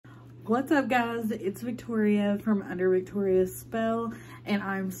What's up, guys? It's Victoria from UnderVictoriaSpell, and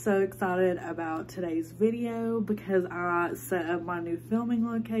I'm so excited about today's video because I set up my new filming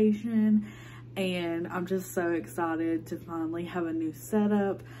location and I'm just so excited to finally have a new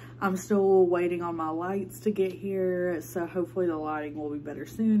setup. I'm still waiting on my lights to get here, so hopefully the lighting will be better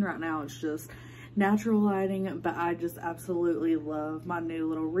soon. Right now it's just natural lighting, but I just absolutely love my new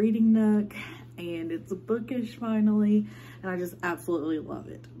little reading nook, and it's bookish finally, and I just absolutely love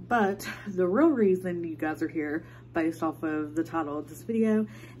it. But the real reason you guys are here, based off of the title of this video,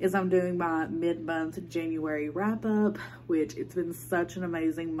 is I'm doing my mid-month January wrap-up, which it's been such an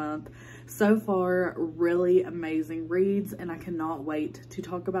amazing month so far. Really amazing reads, and I cannot wait to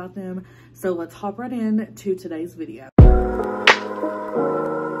talk about them. So let's hop right in to today's video.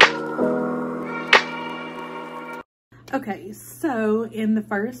 Okay, so in the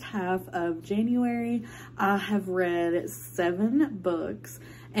first half of January, I have read 7 books,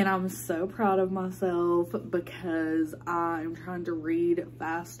 and I'm so proud of myself because I'm trying to read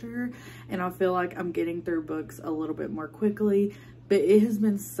faster, and I feel like I'm getting through books a little bit more quickly. But it has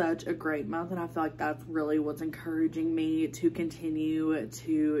been such a great month, and I feel like that's really what's encouraging me to continue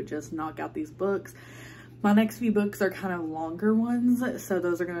to just knock out these books. My next few books are kind of longer ones, so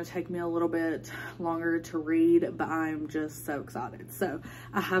those are going to take me a little bit longer to read, but I'm just so excited. So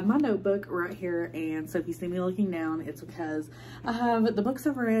I have my notebook right here, and so if you see me looking down, it's because I have the books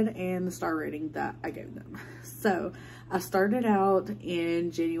I've read and the star rating that I gave them. So I started out in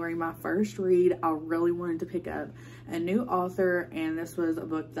January, my first read. I really wanted to pick up a new author, and this was a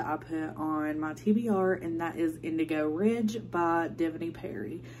book that I put on my TBR, and that is Indigo Ridge by Devney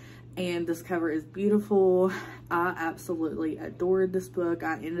Perry. And this cover is beautiful. I absolutely adored this book.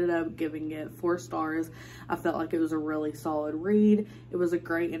 I ended up giving it 4 stars. I felt like it was a really solid read. It was a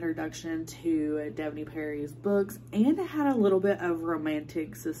great introduction to Devney Perry's books, and it had a little bit of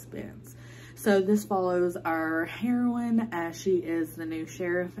romantic suspense. So this follows our heroine as she is the new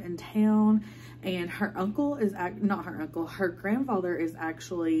sheriff in town, and her uncle is her grandfather is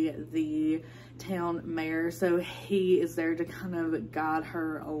actually the town mayor, so he is there to kind of guide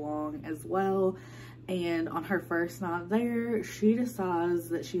her along as well. And on her first night there, she decides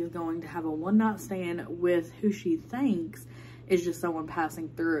that she's going to have a one-night stand with who she thinks is just someone passing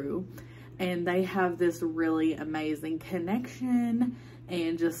through, and they have this really amazing connection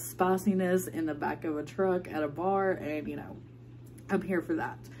and just spiciness in the back of a truck at a bar, and you know, I'm here for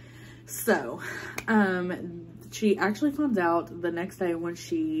that. So she actually finds out the next day when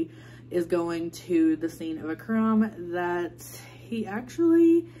she is going to the scene of a crime that he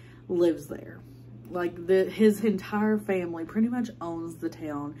actually lives there. Like his entire family pretty much owns the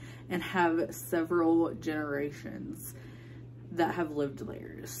town and have several generations that have lived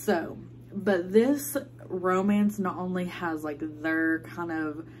there. So, but this romance not only has like their kind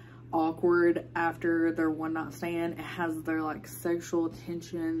of awkward after their one-night stand, it has their like sexual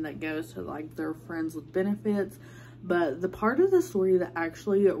tension that goes to like their friends with benefits. But the part of the story that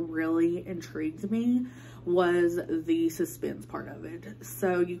actually really intrigued me was the suspense part of it.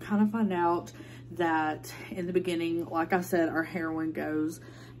 So you kind of find out that in the beginning, like I said, our heroine goes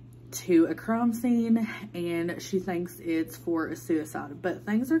to a crime scene and she thinks it's for a suicide, but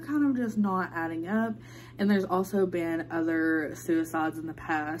things are kind of just not adding up. And there's also been other suicides in the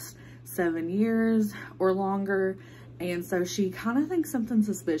past 7 years or longer, and so she kind of thinks something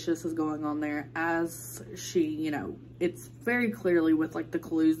suspicious is going on there, as she, you know, it's very clearly with like the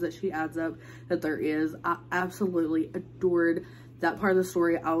clues that she adds up that there is. I absolutely adored that part of the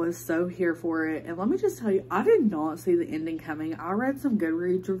story. I was so here for it. And let me just tell you, I did not see the ending coming. I read some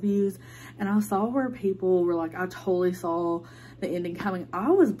Goodreads reviews and I saw where people were like, I totally saw the ending coming. I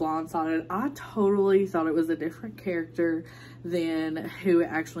was blindsided. I totally thought it was a different character than who it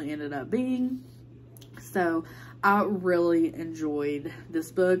actually ended up being. So I really enjoyed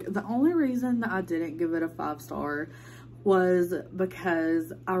this book. The only reason that I didn't give it a 5-star was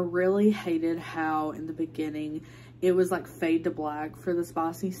because I really hated how in the beginning it was like fade to black for the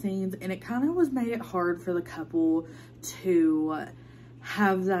spicy scenes, and it kind of made it hard for the couple to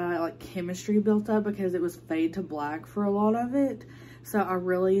have that like chemistry built up because it was fade to black for a lot of it. So I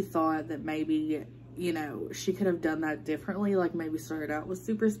really thought that maybe, you know, she could have done that differently, like maybe started out with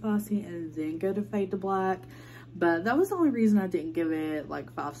super spicy and then go to fade to black. But that was the only reason I didn't give it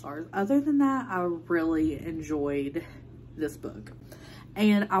like 5 stars. Other than that, I really enjoyed this book.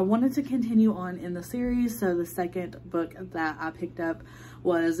 And I wanted to continue on in the series, so the second book that I picked up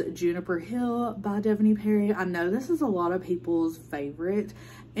was Juniper Hill by Devney Perry. I know this is a lot of people's favorite,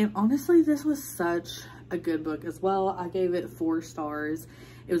 and honestly, this was such a good book as well. I gave it 4 stars.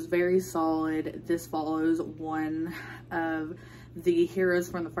 It was very solid. This follows one of the heroes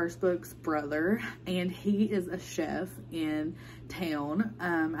from the first book's brother, and he is a chef in town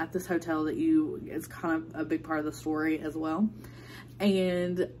at this hotel that is kind of a big part of the story as well.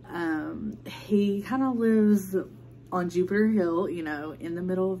 And he kind of lives on Jupiter Hill, you know, in the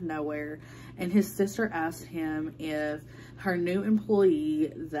middle of nowhere. And his sister asked him if her new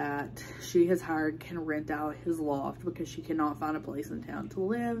employee that she has hired can rent out his loft because she cannot find a place in town to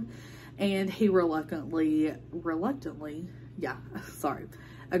live. And he reluctantly, yeah, sorry,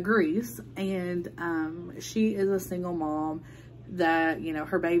 agrees. And she is a single mom that, you know,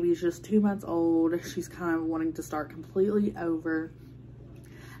 her baby's just 2 months old. She's kind of wanting to start completely over.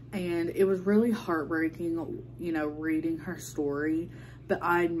 And it was really heartbreaking, you know, reading her story. But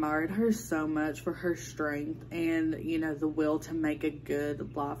I admired her so much for her strength and, you know, the will to make a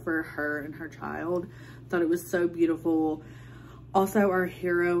good life for her and her child. Thought it was so beautiful. Also, our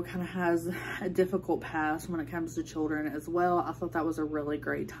hero kind of has a difficult past when it comes to children as well. I thought that was a really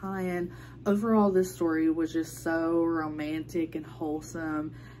great tie-in. Overall, this story was just so romantic and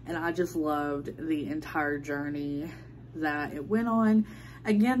wholesome. And I just loved the entire journey that it went on.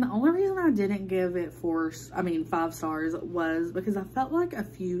 Again, the only reason I didn't give it 5 stars was because I felt like a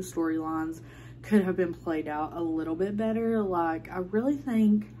few storylines could have been played out a little bit better. Like, I really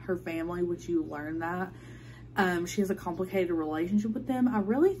think her family, which you learn that, she has a complicated relationship with them. I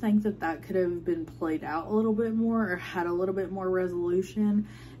really think that could have been played out a little bit more or had a little bit more resolution.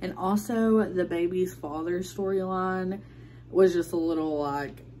 And also, the baby's father's storyline was just a little,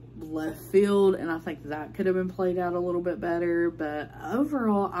 like, left field, and I think that could have been played out a little bit better. But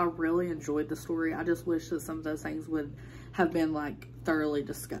overall, I really enjoyed the story. I just wish that some of those things would have been like thoroughly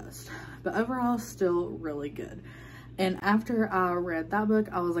discussed. But overall, still really good. And after I read that book,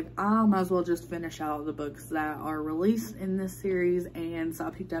 I was like, I might as well just finish out the books that are released in this series. And so I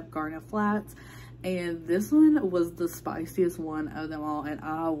picked up Garnet Flats, and this one was the spiciest one of them all, and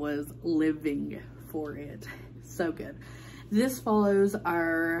I was living for it. So good. This follows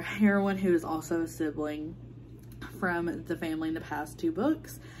our heroine, who is also a sibling from the family in the past 2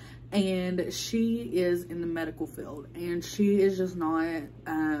 books. And she is in the medical field. And she is just not,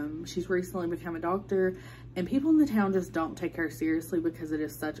 she's recently become a doctor. And people in the town just don't take her seriously because it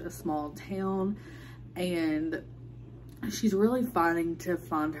is such a small town. And she's really fighting to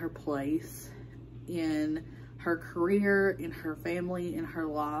find her place in her career, in her family, in her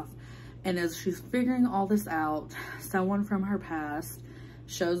life. And as she's figuring all this out, someone from her past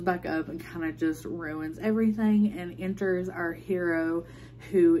shows back up and kind of just ruins everything, and enters our hero,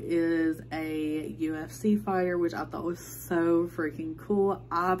 who is a UFC fighter, which I thought was so freaking cool.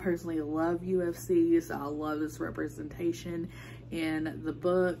 I personally love UFC, so I love this representation in the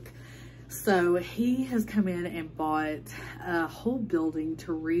book. So he has come in and bought a whole building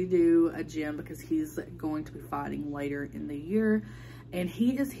to redo a gym because he's going to be fighting later in the year. And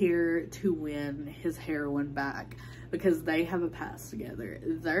he is here to win his heroine back because they have a past together.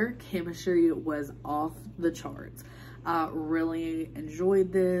 Their chemistry was off the charts. I really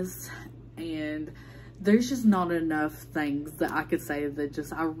enjoyed this, and there's just not enough things that I could say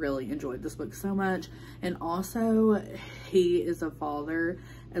that I really enjoyed this book so much. And also, he is a father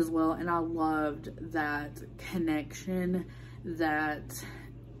as well, and I loved that connection that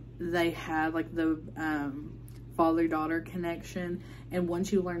they had, like the father-daughter connection. And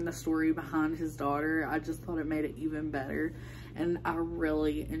once you learn the story behind his daughter, I just thought it made it even better. And I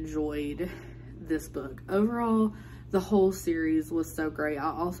really enjoyed this book. Overall, the whole series was so great. I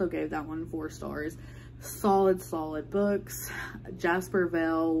also gave that one 4 stars. Solid books. Jasper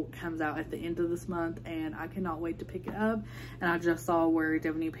Vale comes out at the end of this month, and I cannot wait to pick it up. And I just saw where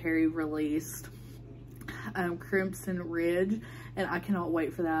Devney Perry released Crimson Ridge, and I cannot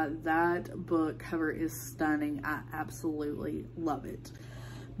wait for that. That book cover is stunning. I absolutely love it.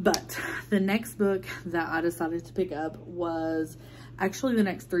 But the next book that I decided to pick up was actually the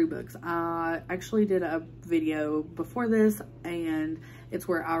next 3 books. I actually did a video before this, and it's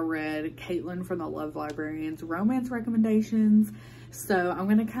where I read Caitlin from the Love Librarian's romance recommendations. So I'm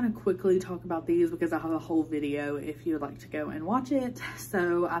going to kind of quickly talk about these because I have a whole video if you would like to go and watch it.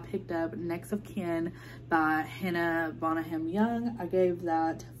 So I picked up Next of Kin by Hannah Bonham Young. I gave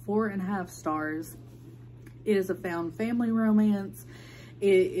that 4.5 stars. It is a found family romance.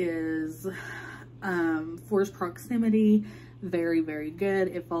 It is forced proximity. Very good.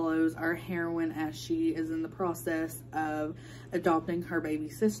 It follows our heroine as she is in the process of adopting her baby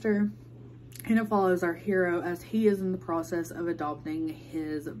sister. And it follows our hero as he is in the process of adopting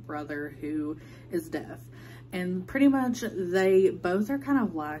his brother who is deaf. And pretty much they both are kind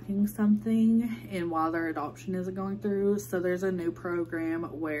of lacking something in while their adoption isn't going through. So there's a new program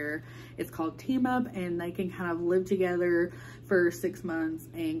where it's called Team Up, and they can kind of live together for 6 months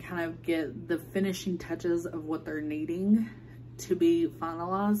and kind of get the finishing touches of what they're needing to be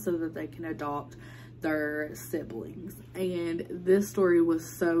finalized so that they can adopt their siblings. And this story was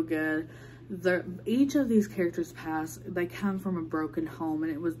so good. Each of these characters' past, they come from a broken home,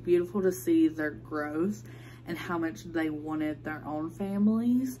 and it was beautiful to see their growth and how much they wanted their own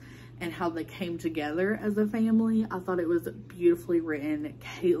families and how they came together as a family. I thought it was beautifully written.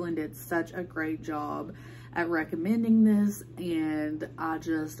 Caitlin did such a great job at recommending this, and I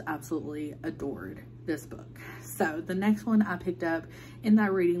just absolutely adored this book. So the next one I picked up in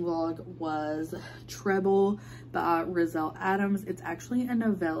that reading vlog was Treble by Roselle Adams. It's actually a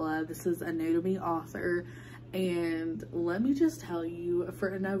novella. This is a new to me author, and let me just tell you, for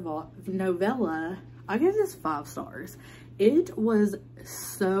a novella, I give this 5 stars. It was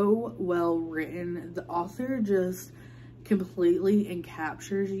so well written. The author just completely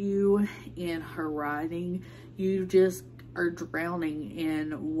encaptures you in her writing. You just are drowning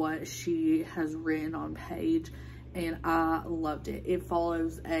in what she has written on page, and I loved it. It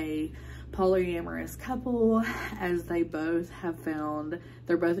follows a polyamorous couple as they both have found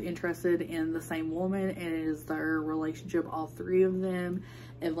they're both interested in the same woman, and it is their relationship, all 3 of them.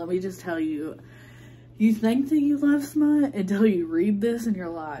 And let me just tell you, you think that you love smut until you read this and you're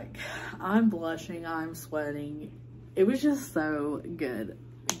like, I'm blushing, I'm sweating. It was just so good.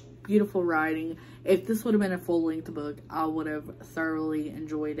 Beautiful writing. If this would have been a full-length book, I would have thoroughly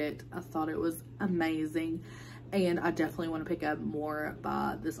enjoyed it. I thought it was amazing, and I definitely want to pick up more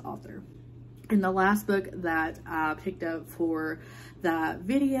by this author. And the last book that I picked up for that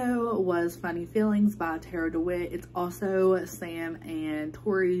video was Funny Feelings by Tara DeWitt. It's also Sam and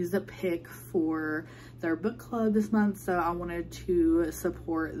Tori's pick for their book club this month, so I wanted to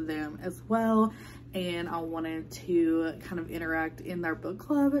support them as well, and I wanted to kind of interact in their book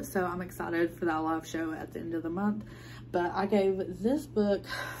club, so I'm excited for that live show at the end of the month. But I gave this book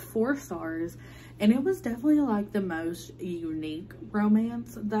 4 stars, and it was definitely like the most unique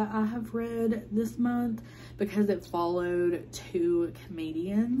romance that I have read this month because it followed 2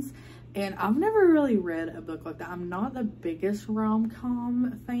 comedians, and I've never really read a book like that. I'm not the biggest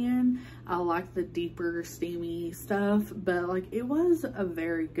rom-com fan. I like the deeper, steamy stuff, but like it was a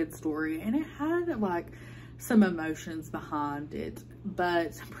very good story, and it had like some emotions behind it.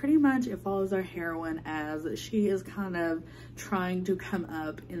 But pretty much it follows our heroine as she is kind of trying to come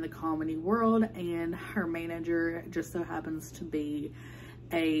up in the comedy world, and her manager just so happens to be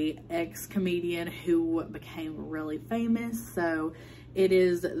a ex-comedian who became really famous. So it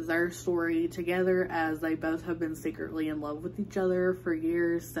is their story together as they both have been secretly in love with each other for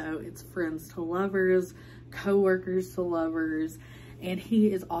years. So it's friends to lovers, co-workers to lovers, and he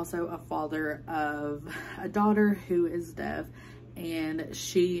is also a father of a daughter who is deaf, and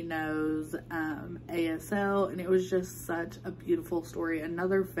she knows ASL, and it was just such a beautiful story.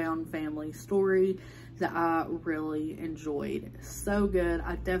 Another found family story that I really enjoyed. So good.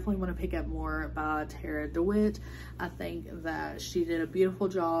 I definitely want to pick up more by Tara DeWitt. I think that she did a beautiful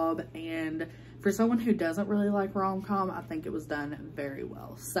job, and for someone who doesn't really like rom-com, I think it was done very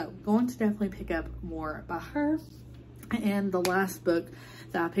well. So going to definitely pick up more by her. And the last book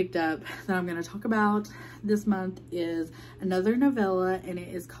that I picked up that I'm going to talk about this month is another novella, and it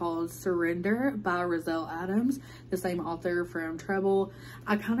is called Surrender by Roselle Adams, the same author from Treble.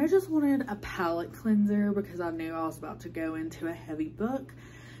 I kind of just wanted a palate cleanser because I knew I was about to go into a heavy book.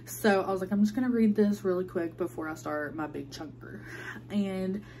 So I was like, I'm just going to read this really quick before I start my big chunker.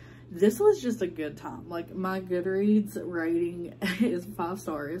 And this was just a good time. Like, my Goodreads rating is 5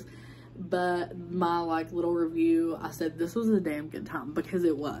 stars. But my like little review, I said this was a damn good time, because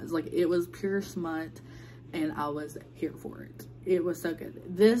it was like, it was pure smut and I was here for it. It was so good.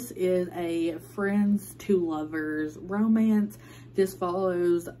 This is a friends to lovers romance. This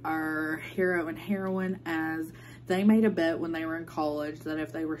follows our hero and heroine as they made a bet when they were in college that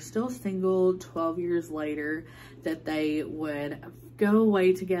if they were still single 12 years later, that they would go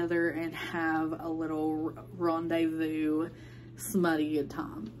away together and have a little rendezvous smutty good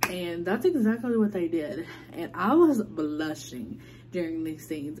time. And that's exactly what they did, and I was blushing during these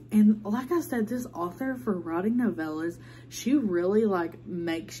scenes. And like I said, this author, for writing novellas, she really like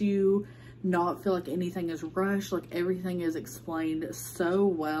makes you not feel like anything is rushed. Like, everything is explained so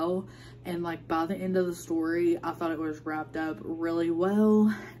well, and like by the end of the story I thought it was wrapped up really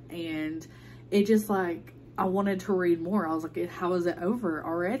well, and it just like, I wanted to read more. I was like, how is it over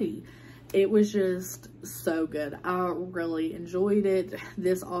already? it was just so good. I really enjoyed it.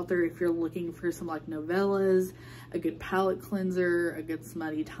 This author, if you're looking for some like novellas, a good palate cleanser, a good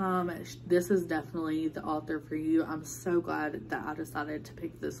smutty time, this is definitely the author for you. I'm so glad that I decided to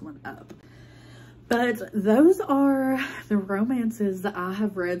pick this one up. But those are the romances that I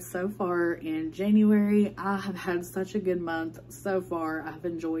have read so far in January. I have had such a good month so far. I've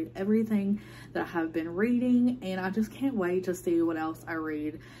enjoyed everything that I have been reading, and I just can't wait to see what else I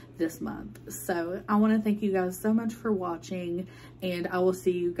read this month. So I want to thank you guys so much for watching, and I will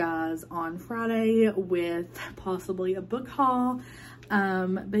see you guys on Friday with possibly a book haul.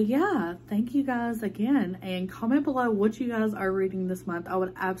 But yeah, thank you guys again, and comment below what you guys are reading this month. I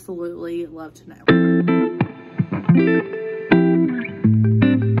would absolutely love to know.